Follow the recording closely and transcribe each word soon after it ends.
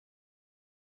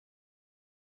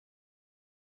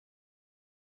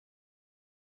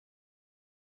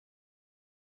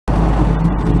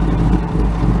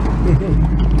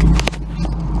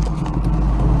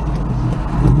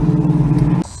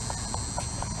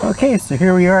Okay, so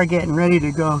here we are getting ready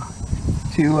to go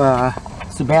to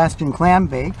Sebastian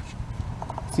Clambake.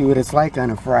 See what it's like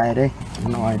on a Friday.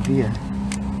 No idea.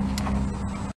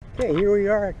 Okay, here we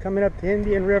are coming up to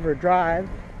Indian River Drive.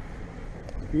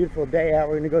 Beautiful day out.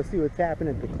 We're going to go see what's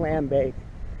happening at the Clambake.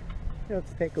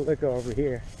 Let's take a look over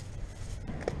here.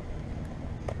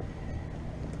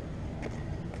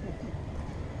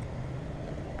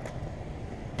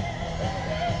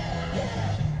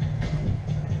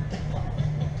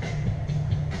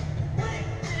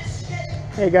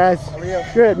 Hey guys. How are you?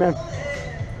 Good, man.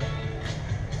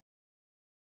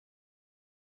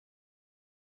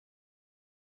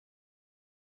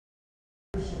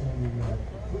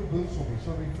 Booths will be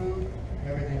serving food.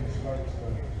 Everything starts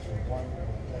one.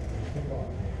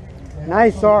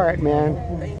 Nice art, man.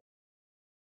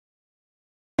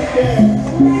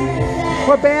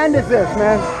 What band is this,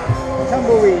 man?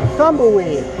 Tumbleweed.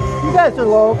 Tumbleweed. You guys are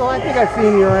local. I think I've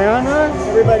seen you around, huh?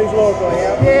 Everybody's local,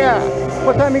 yeah. Yeah.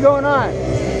 What time are you going on?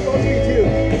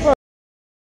 12:32.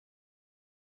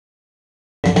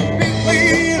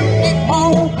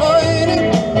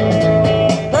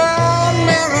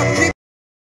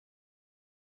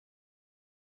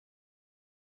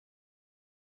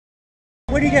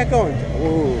 What do you got going?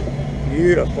 Ooh,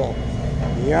 beautiful.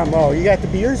 Yummo. You got the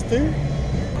beers too?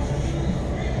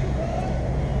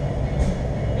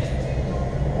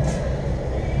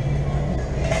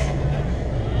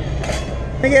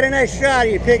 Let me get a nice shot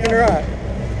of you picking her up.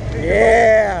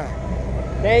 Yeah.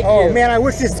 Thank you. Oh man, I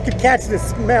wish this could catch the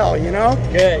smell, you know?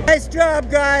 Good. Nice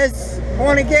job, guys. I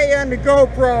want to get you on the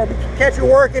GoPro. Catch you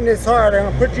working this hard. I'm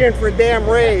going to put you in for a damn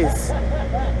raise.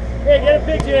 Hey, get a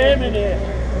picture of him in here.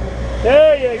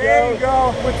 There you go. There you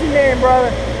go. What's your name, brother?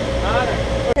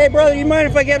 Honor. Hey, brother, you mind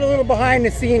if I get a little behind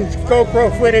the scenes GoPro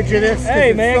footage of this?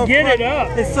 Hey, It's man, so get fun. it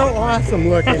up. It's so awesome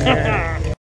looking, man.